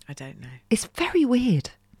what? I don't know. It's very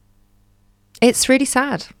weird. It's really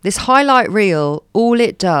sad. This highlight reel, all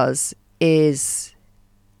it does is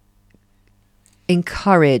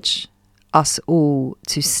encourage us all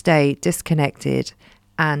to stay disconnected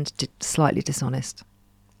and slightly dishonest.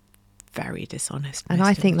 Very dishonest. And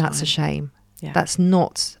I think that's a shame. Yeah. That's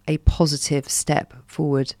not a positive step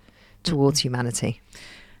forward towards humanity.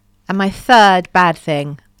 And my third bad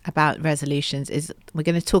thing about resolutions is, we're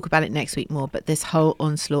going to talk about it next week more, but this whole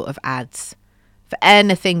onslaught of ads for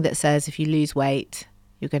anything that says if you lose weight,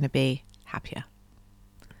 you're going to be happier.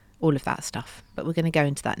 All of that stuff. But we're going to go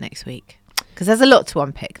into that next week because there's a lot to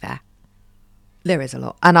unpick there. There is a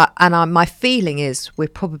lot. And my feeling is we're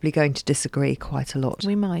probably going to disagree quite a lot.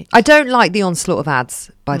 We might. I don't like the onslaught of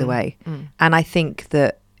ads, by the way. And I think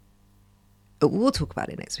that we'll talk about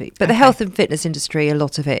it next week. But the health and fitness industry, a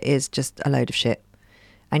lot of it is just a load of shit.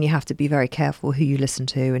 And you have to be very careful who you listen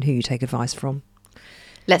to and who you take advice from.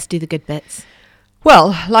 Let's do the good bits.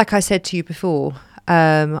 Well, like I said to you before,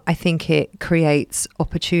 I think it creates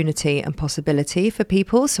opportunity and possibility for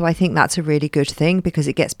people. So I think that's a really good thing because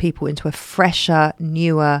it gets people into a fresher,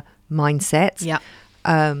 newer mindset,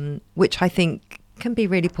 which I think can be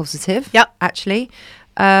really positive, actually.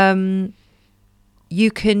 You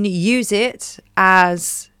can use it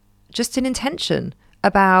as just an intention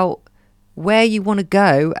about where you want to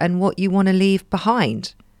go and what you want to leave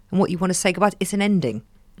behind and what you want to say goodbye to. It's an ending,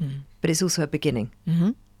 but it's also a beginning.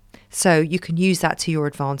 So you can use that to your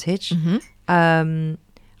advantage.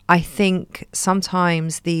 I think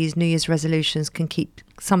sometimes these New Year's resolutions can keep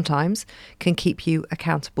you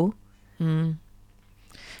accountable.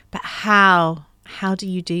 But how do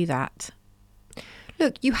you do that?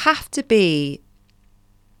 Look, you have to be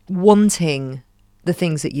wanting the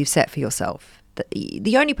things that you've set for yourself.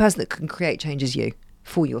 The only person that can create change is you,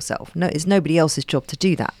 for yourself. No, it's nobody else's job to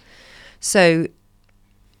do that. So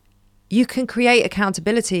you can create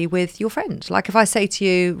accountability with your friend. Like if I say to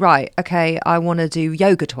you, right, okay, I want to do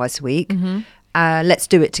yoga twice a week. Let's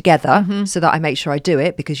do it together so that I make sure I do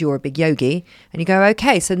it because you're a big yogi. And you go,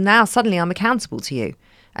 okay, so now suddenly I'm accountable to you.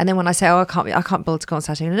 And then when I say, I can't be able to go on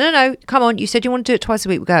Saturday. No, come on. You said you want to do it twice a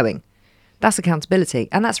week. We're going. That's accountability.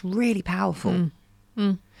 And that's really powerful.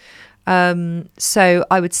 So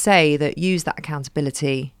I would say that use that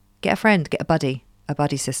accountability. Get a friend, get a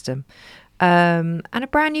buddy system. And a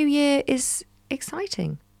brand new year is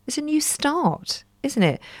exciting. It's a new start, isn't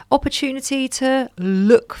it? Opportunity to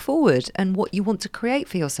look forward and what you want to create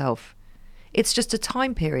for yourself. It's just a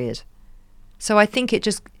time period. So I think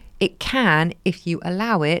it can, if you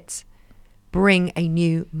allow it, bring a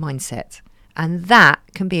new mindset. And that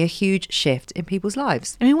can be a huge shift in people's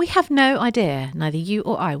lives. I mean, we have no idea, neither you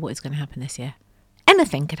or I, what is going to happen this year.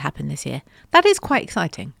 Anything could happen this year. That is quite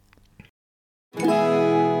exciting.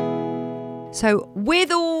 So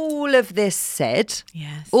with all of this said,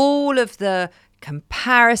 Yes. all of the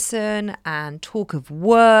comparison and talk of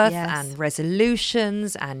worth Yes. and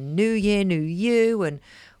resolutions and new year, new you, and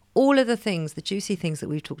all of the things, the juicy things that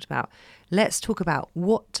we've talked about, let's talk about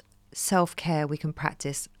what self-care we can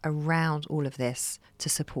practice around all of this to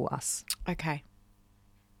support us. Okay.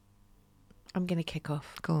 I'm going to kick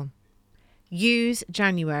off. Go on. Use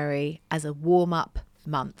January as a warm-up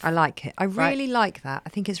month. I like it. I really like that. I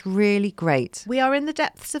think it's really great. We are in the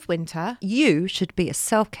depths of winter. You should be a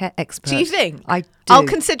self-care expert. Do you think? I do. I'll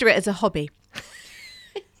consider it as a hobby.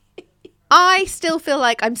 I still feel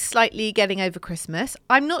like I'm slightly getting over Christmas.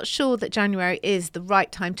 I'm not sure that January is the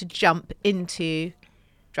right time to jump into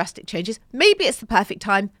drastic changes. Maybe it's the perfect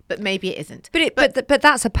time, but maybe it isn't. But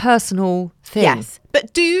that's a personal thing. Yes,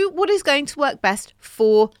 but do what is going to work best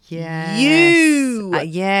for Yes. you.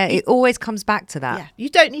 It always comes back to that. Yeah, you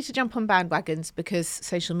don't need to jump on bandwagons because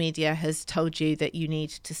social media has told you that you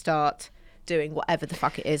need to start doing whatever the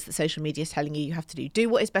fuck it is that social media is telling you have to do. Do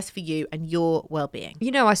what is best for you and your well-being.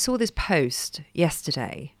 You know, I saw this post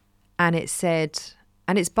yesterday and it said,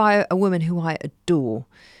 and it's by a woman who I adore.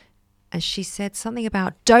 And she said something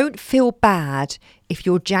about, don't feel bad if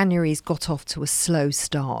your January's got off to a slow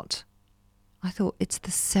start. I thought, it's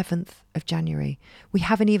the 7th of January. We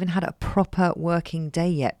haven't even had a proper working day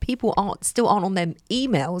yet. People still aren't on their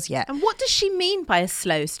emails yet. And what does she mean by a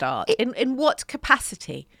slow start? In what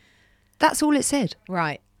capacity? That's all it said.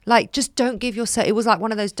 Right. Like, just don't give yourself, it was like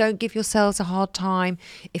one of those, don't give yourselves a hard time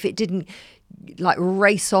if it didn't like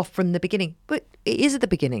race off from the beginning. But it is at the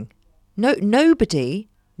beginning. Nobody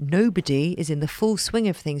is in the full swing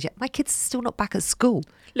of things yet. My kids are still not back at school.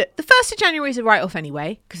 Look, the 1st of January is a write-off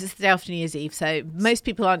anyway, because it's the day after New Year's Eve, so most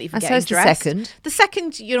people aren't even And getting so is the dressed. second. The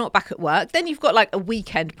 2nd, you're not back at work. Then you've got like a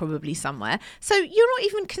weekend probably somewhere. So you're not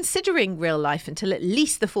even considering real life until at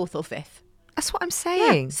least the 4th or 5th. That's what I'm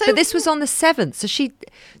saying. Yeah, so- but this was on the 7th. So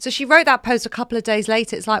she wrote that post a couple of days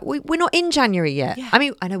later. It's like, we're not in January yet. Yeah. I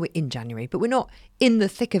mean, I know we're in January, but we're not in the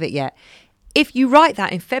thick of it yet. If you write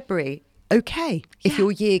that in February, okay. If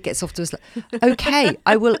your year gets off to a slow, okay,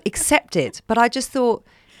 I will accept it. But I just thought,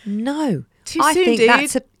 no. Too I soon, think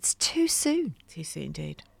dude. it's too soon. Too soon,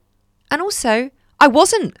 dude. And also, I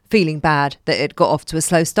wasn't feeling bad that it got off to a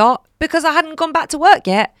slow start because I hadn't gone back to work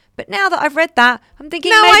yet. But now that I've read that, I'm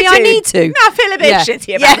thinking maybe I need to. Now I feel a bit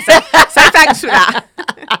shitty about myself. So thanks for that.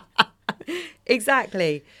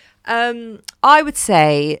 Exactly. I would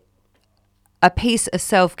say a piece of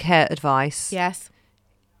self-care advice, Yes.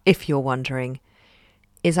 if you're wondering,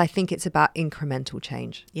 is I think it's about incremental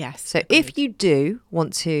change. Yes. So if you do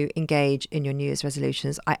want to engage in your New Year's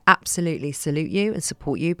resolutions, I absolutely salute you and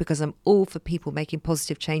support you because I'm all for people making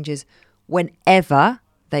positive changes whenever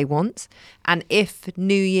they want. And if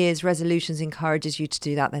New Year's resolutions encourages you to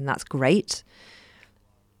do that, then that's great.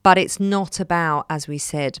 But it's not about, as we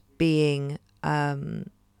said, being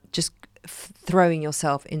just throwing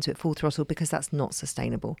yourself into it full throttle because that's not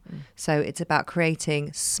sustainable. So it's about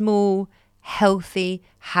creating small, healthy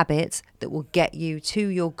habits that will get you to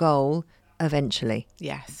your goal eventually.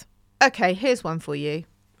 Yes. Okay, here's one for you.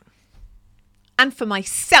 And for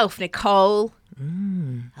myself, Nicole,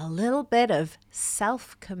 a little bit of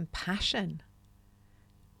self-compassion.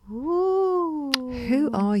 Ooh. Who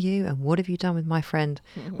are you and what have you done with my friend?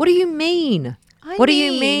 What do you mean? What do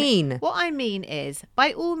you mean? What I mean is,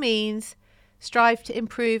 by all means, strive to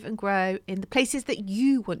improve and grow in the places that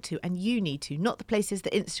you want to and you need to, not the places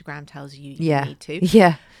that Instagram tells you need to.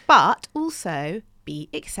 Yeah. But also be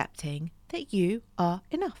accepting that you are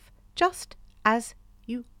enough, just as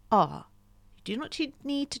you are. You do not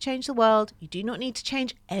need to change the world. You do not need to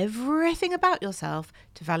change everything about yourself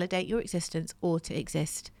to validate your existence or to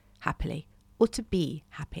exist happily or to be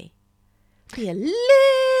happy. Be a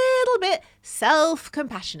little bit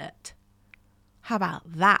self-compassionate. How about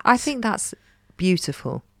that? I think that's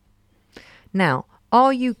beautiful. Now,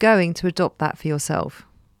 are you going to adopt that for yourself?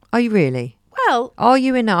 Are you really? Well, Are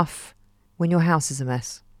you enough when your house is a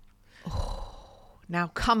mess? now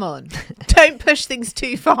come on. Don't push things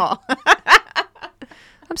too far.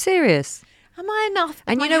 I'm serious. Am I enough?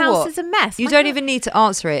 And My you know house what? is a mess. You My don't house- even need to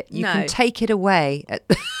answer it. You No. can take it away. No,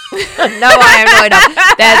 I am not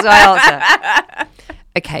enough. There's my answer.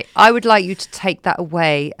 Okay, I would like you to take that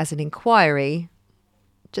away as an inquiry.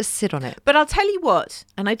 Just sit on it. But I'll tell you what,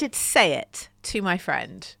 and I did say it to my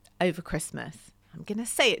friend over Christmas. I'm going to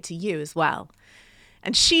say it to you as well.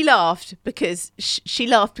 And she laughed because she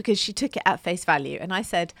took it at face value. And I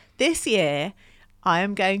said, this year, I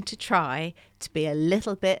am going to try to be a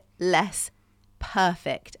little bit less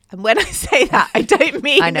perfect. And when I say that, I don't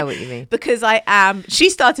mean... I know what you mean. Because I am... She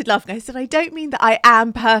started laughing. I said, I don't mean that I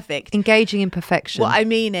am perfect. Engaging in perfection. What I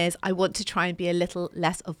mean is I want to try and be a little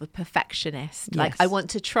less of a perfectionist. Like, Yes. I want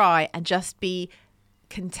to try and just be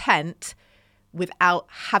content without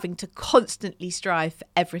having to constantly strive for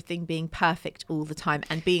everything being perfect all the time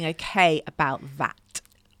and being okay about that.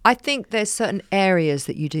 I think there's certain areas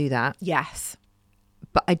that you do that, Yes.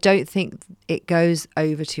 but I don't think it goes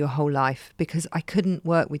over to your whole life, because I couldn't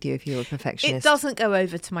work with you if you were a perfectionist. It doesn't go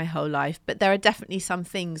over to my whole life, but there are definitely some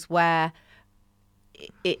things where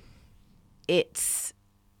it's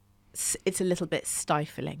a little bit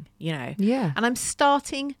stifling, you know. Yeah. And I'm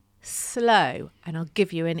starting slow, and I'll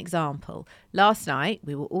give you an example. Last night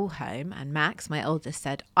we were all home, and Max, my oldest,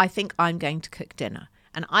 said, I think I'm going to cook dinner.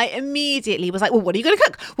 And I immediately was like, well, what are you going to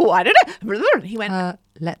cook? Well, I don't know. And he went,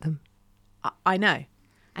 Let them. I know.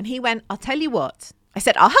 And he went, I'll tell you what. I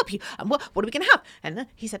said, I'll help you. And what are we going to have? And then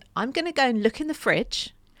he said, I'm going to go and look in the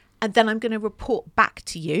fridge, and then I'm going to report back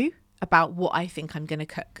to you about what I think I'm going to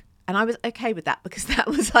cook. And I was okay with that, because that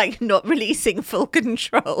was like not releasing full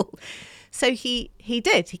control. So he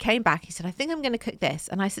did. He came back. He said, I think I'm going to cook this.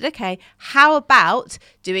 And I said, okay, how about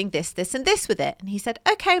doing this, this and this with it? And he said,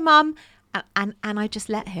 okay, Mum. And I just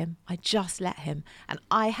let him. And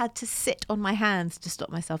I had to sit on my hands to stop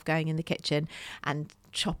myself going in the kitchen and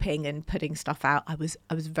chopping and putting stuff out. I was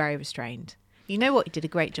very restrained. You know what? You did a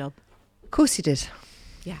great job. Of course you did.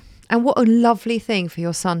 Yeah. And what a lovely thing for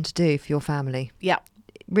your son to do for your family. Yeah.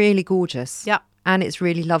 Really gorgeous. Yeah. And it's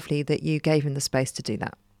really lovely that you gave him the space to do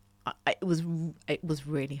that. It was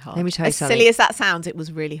really hard. Let me tell you as something. silly as that sounds, it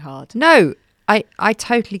was really hard. No, I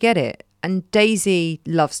totally get it. And Daisy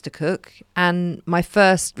loves to cook. And my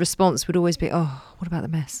first response would always be, oh, what about the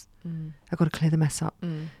mess? I've got to clear the mess up.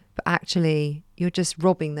 But actually, you're just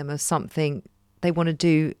robbing them of something. They want to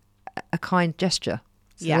do a kind gesture.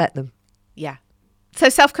 So let them. Yeah. So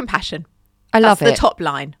self-compassion. I love That's it. the top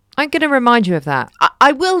line. I'm going to remind you of that.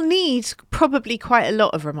 I will need probably quite a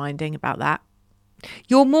lot of reminding about that.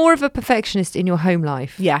 You're more of a perfectionist in your home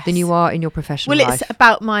life Yes. than you are in your professional Well, life. it's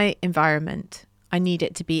about my environment. I need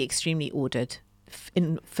it to be extremely ordered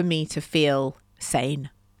for me to feel sane.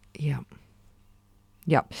 Yeah.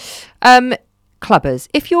 Yeah. Clubbers,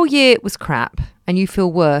 if your year was crap and you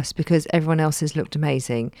feel worse because everyone else's looked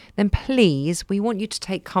amazing, then please, we want you to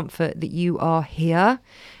take comfort that you are here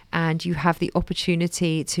and you have the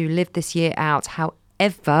opportunity to live this year out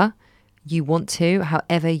however you want to,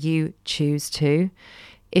 however you choose to.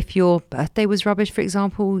 If your birthday was rubbish, for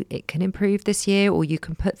example, it can improve this year, or you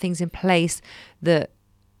can put things in place that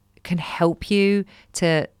can help you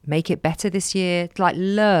to make it better this year. Like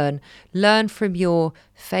learn from your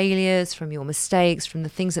failures, from your mistakes, from the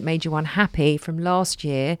things that made you unhappy from last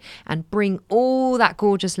year, and bring all that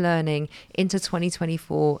gorgeous learning into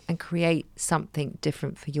 2024 and create something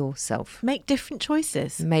different for yourself. Make different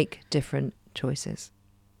choices. Make different choices.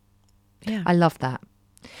 Yeah. I love that.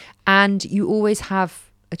 And you always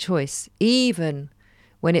have a choice, even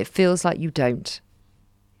when it feels like you don't.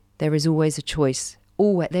 There is always a choice.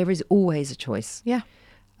 There is always a choice. Yeah.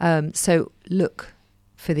 So look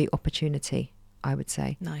for the opportunity, I would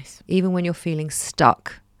say. Nice. Even when you're feeling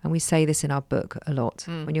stuck, and we say this in our book a lot,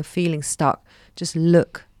 when you're feeling stuck, just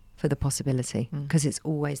look for the possibility, because it's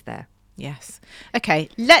always there. Yes. Okay,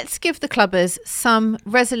 let's give the clubbers some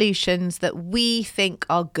resolutions that we think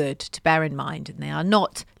are good to bear in mind, and they are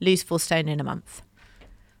not lose 4 stone in a month.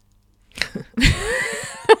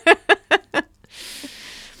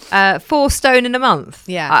 4 stone in a month.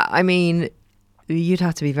 Yeah. I mean, you'd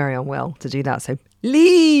have to be very unwell to do that. So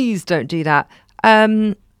please don't do that.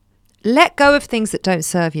 Let go of things that don't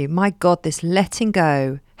serve you. My God, this letting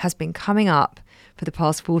go has been coming up for the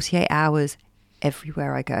past 48 hours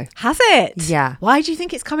everywhere I go. Has it? Yeah. Why do you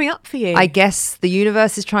think it's coming up for you? I guess the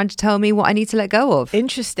universe is trying to tell me what I need to let go of.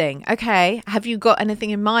 Interesting. Okay. Have you got anything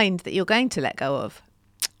in mind that you're going to let go of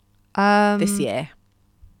this year?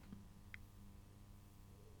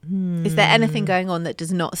 Is there anything going on that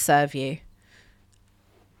does not serve you,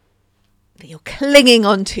 that you're clinging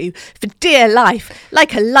onto for dear life,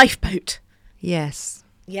 like a lifeboat? Yes.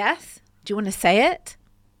 Yes? Do you want to say it?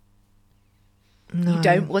 No. You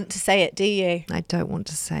don't want to say it, do you? I don't want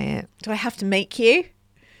to say it. Do I have to make you?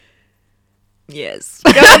 Yes. Go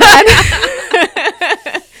on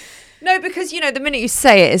then. No, because, the minute you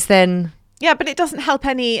say it is then... Yeah, but it doesn't help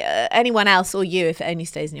anyone else or you if it only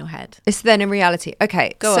stays in your head. It's then in reality.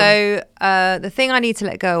 Okay, Go so the thing I need to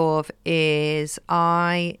let go of is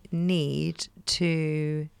I need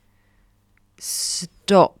to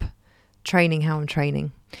stop training how I'm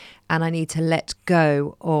training. And I need to let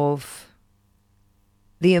go of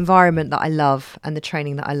the environment that I love and the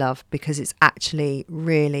training that I love, because it's actually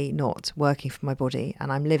really not working for my body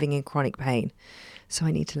and I'm living in chronic pain. So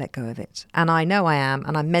I need to let go of it. And I know I am,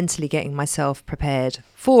 and I'm mentally getting myself prepared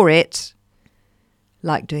for it,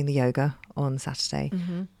 like doing the yoga on Saturday.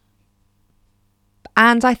 Mm-hmm.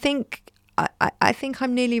 And I think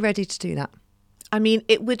I'm nearly ready to do that. I mean,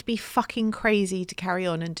 it would be fucking crazy to carry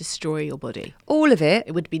on and destroy your body. All of it.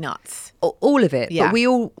 It would be nuts. All of it. Yeah. But we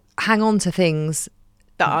all hang on to things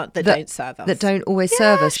That don't serve us. That don't always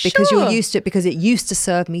serve us, because sure. you're used to it, because it used to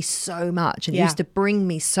serve me so much, and it used to bring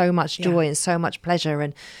me so much joy and so much pleasure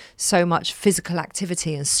and so much physical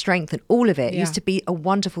activity and strength and all of it. It used to be a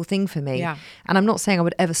wonderful thing for me. Yeah. And I'm not saying I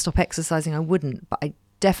would ever stop exercising. I wouldn't, but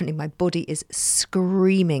my body is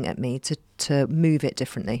screaming at me to move it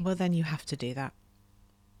differently. Well, then you have to do that.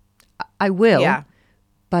 I will. Yeah.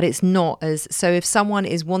 But it's not as... So if someone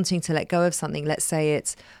is wanting to let go of something, let's say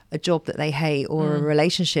it's a job that they hate or a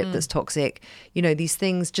relationship that's toxic, you know, these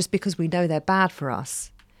things, just because we know they're bad for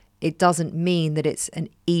us, it doesn't mean that it's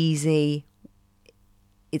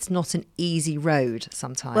not an easy road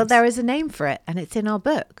sometimes. Well, there is a name for it, and it's in our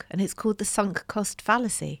book, and it's called the sunk cost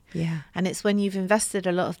fallacy. Yeah. And it's when you've invested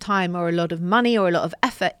a lot of time or a lot of money or a lot of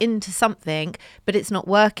effort into something, but it's not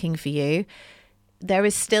working for you. There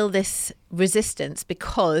is still this resistance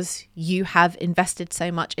because you have invested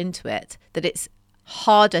so much into it that it's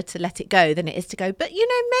harder to let it go than it is to go, but you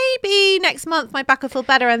know, maybe next month my back will feel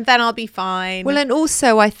better and then I'll be fine. Well, and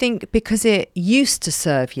also I think because it used to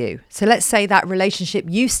serve you. So let's say that relationship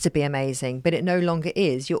used to be amazing, but it no longer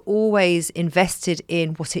is. You're always invested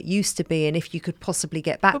in what it used to be, and if you could possibly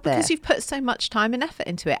get back there. Because you've put so much time and effort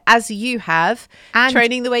into it, as you have, And-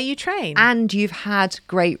 training the way you train. And you've had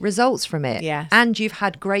great results from it. Yes. And you've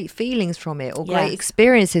had great feelings from it, or great Yes.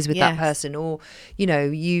 experiences with that Yes. person, or, you know,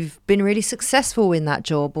 you've been really successful in that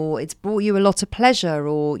job, or it's brought you a lot of pleasure,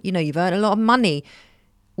 or, you know, you've earned a lot of money,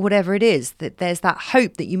 whatever it is, that there's that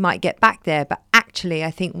hope that you might get back there. But actually,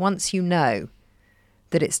 I think once you know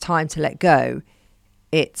that it's time to let go,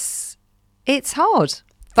 it's hard.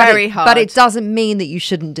 Very hard. But it doesn't mean that you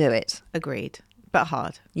shouldn't do it. Agreed, but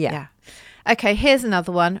hard. Yeah. Okay, here's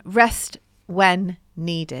another one. Rest when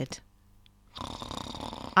needed.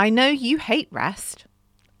 I know you hate rest.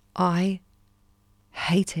 I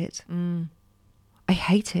hate it. I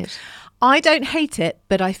hate it. I don't hate it,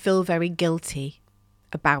 but I feel very guilty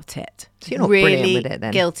about it. So you're not really brilliant with it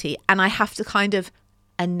then? Guilty. And I have to kind of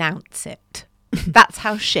announce it. That's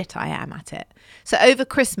how shit I am at it. So over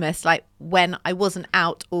Christmas, like when I wasn't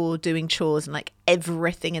out or doing chores and like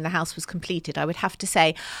everything in the house was completed, I would have to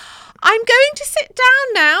say, I'm going to sit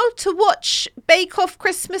down now to watch Bake Off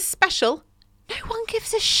Christmas special. No one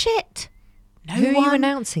gives a shit. No Who are you one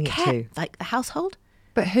announcing it to? Like the household,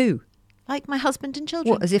 But who? like my husband and children.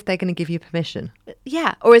 What, as if they're going to give you permission?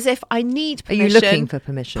 Yeah, or as if I need Are permission. you looking for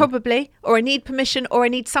permission? Probably. Or I need permission, or I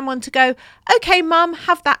need someone to go, okay, mum,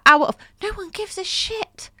 have that hour off. No one gives a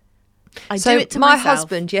shit. I do it to my myself.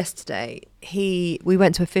 husband yesterday, we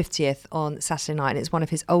went to a 50th on Saturday night, and it's one of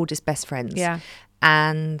his oldest best friends. Yeah.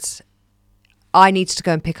 And I needed to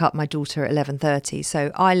go and pick up my daughter at 11:30.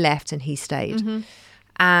 So I left and he stayed. Mm-hmm.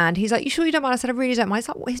 And he's like, you sure you don't mind? I said, I really don't mind. It's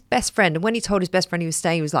like, well, his best friend. And when he told his best friend he was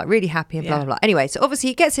staying, he was like really happy and blah, Yeah. blah, blah. Anyway, so obviously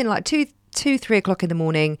he gets in like 3 o'clock in the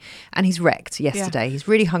morning, and he's wrecked yesterday. He's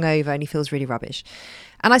really hungover and he feels really rubbish.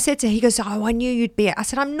 And I said to him, he goes, oh, I knew you'd be. I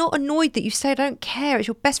said, I'm not annoyed that you stayed. I don't care. It's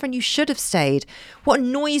your best friend. You should have stayed. What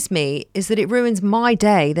annoys me is that it ruins my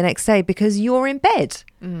day the next day because you're in bed.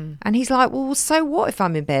 And he's like, well, so what if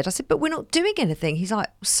I'm in bed? I said, but we're not doing anything. He's like,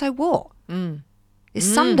 so what? It's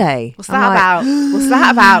Sunday. What's I'm that like, about? What's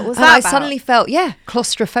that about? What's and that I about? suddenly felt,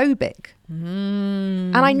 claustrophobic.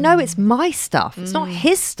 And I know it's my stuff. It's not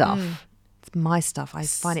his stuff. It's my stuff. I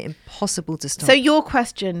find it impossible to stop. So your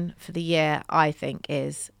question for the year, I think,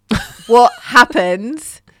 is what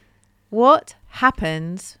happens? What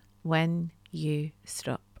happens when you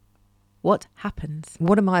stop? What happens?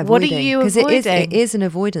 What am I What are avoiding? you Because avoiding? it is an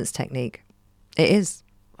avoidance technique. It is.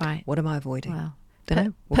 Right. What am I avoiding? Well, Don't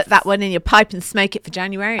know. put that one in your pipe and smoke it for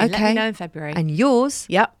January and let me know in February. And yours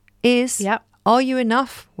Yep. is, Yep. are you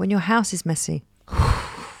enough when your house is messy?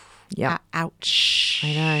 Yeah. Ouch.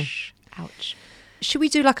 I know. Ouch. Should we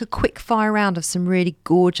do like a quick fire round of some really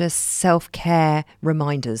gorgeous self-care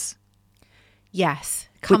reminders? Yes.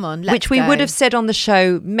 Come on, let's Which we go. would have said on the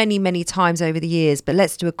show many, many times over the years, but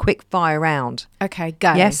let's do a quick fire round. Okay,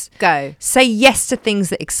 go. Yes? Go. Say yes to things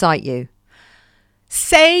that excite you.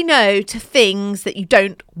 Say no to things that you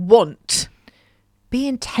don't want. Be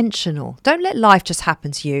intentional. Don't let life just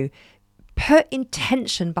happen to you. Put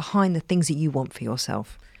intention behind the things that you want for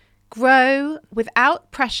yourself. Grow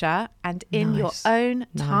without pressure and in your own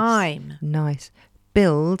time. Nice.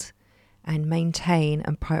 Build and maintain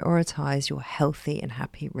and prioritise your healthy and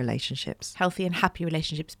happy relationships. Healthy and happy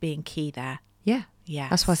relationships being key there. Yeah.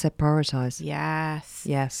 Yes. That's why I said prioritise. Yes.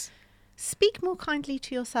 Yes. Speak more kindly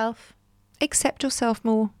to yourself. Accept yourself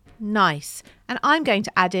more. Nice. And I'm going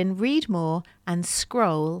to add in read more and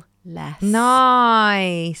scroll less.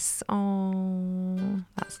 Nice. Oh,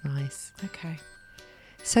 that's nice. Okay.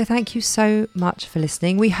 So thank you so much for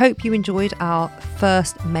listening. We hope you enjoyed our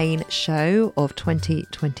first main show of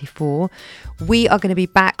 2024. We are going to be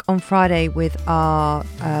back on Friday with our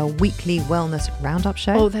weekly wellness roundup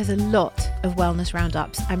show. Oh, there's a lot of wellness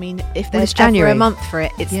roundups. I mean, if there's January. ever a month for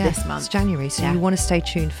it, it's this month. It's January, so you want to stay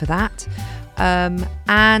tuned for that.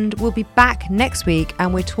 And we'll be back next week,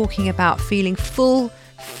 and we're talking about feeling full,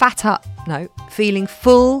 fed up,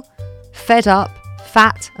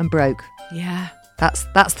 fat and broke. Yeah. That's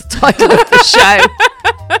the title of the show.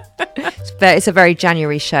 It's a very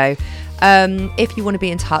January show. If you want to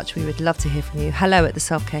be in touch, we would love to hear from you.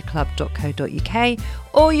 hello@theselfcareclub.co.uk,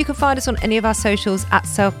 or you can find us on any of our socials at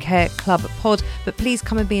selfcareclubpod. But please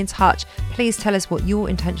come and be in touch. Please tell us what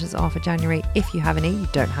your intentions are for January. If you have any, you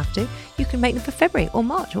don't have to. You can make them for February or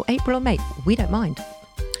March or April or May. We don't mind.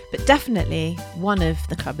 But definitely one of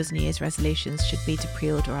the clubbers' New Year's resolutions should be to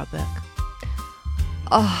pre-order our book.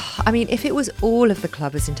 Oh, I mean, if it was all of the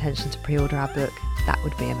clubbers' intention to pre-order our book, that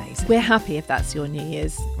would be amazing. We're happy if that's your New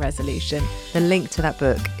Year's resolution. The link to that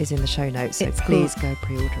book is in the show notes, so please go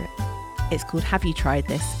pre-order it. It's called Have You Tried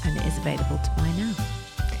This? And it is available to buy now.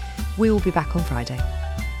 We will be back on Friday.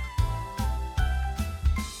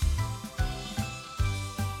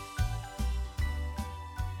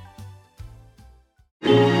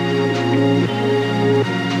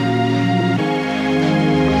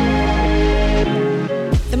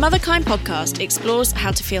 The Motherkind podcast explores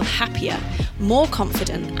how to feel happier, more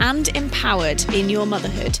confident and empowered in your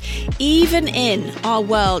motherhood, even in our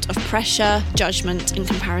world of pressure, judgment and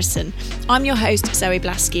comparison. I'm your host, Zoe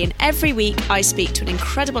Blaskey, and every week I speak to an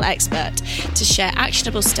incredible expert to share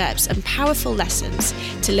actionable steps and powerful lessons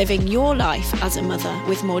to living your life as a mother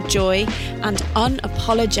with more joy and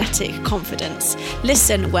unapologetic confidence.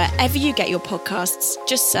 Listen wherever you get your podcasts.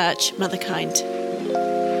 Just search Motherkind.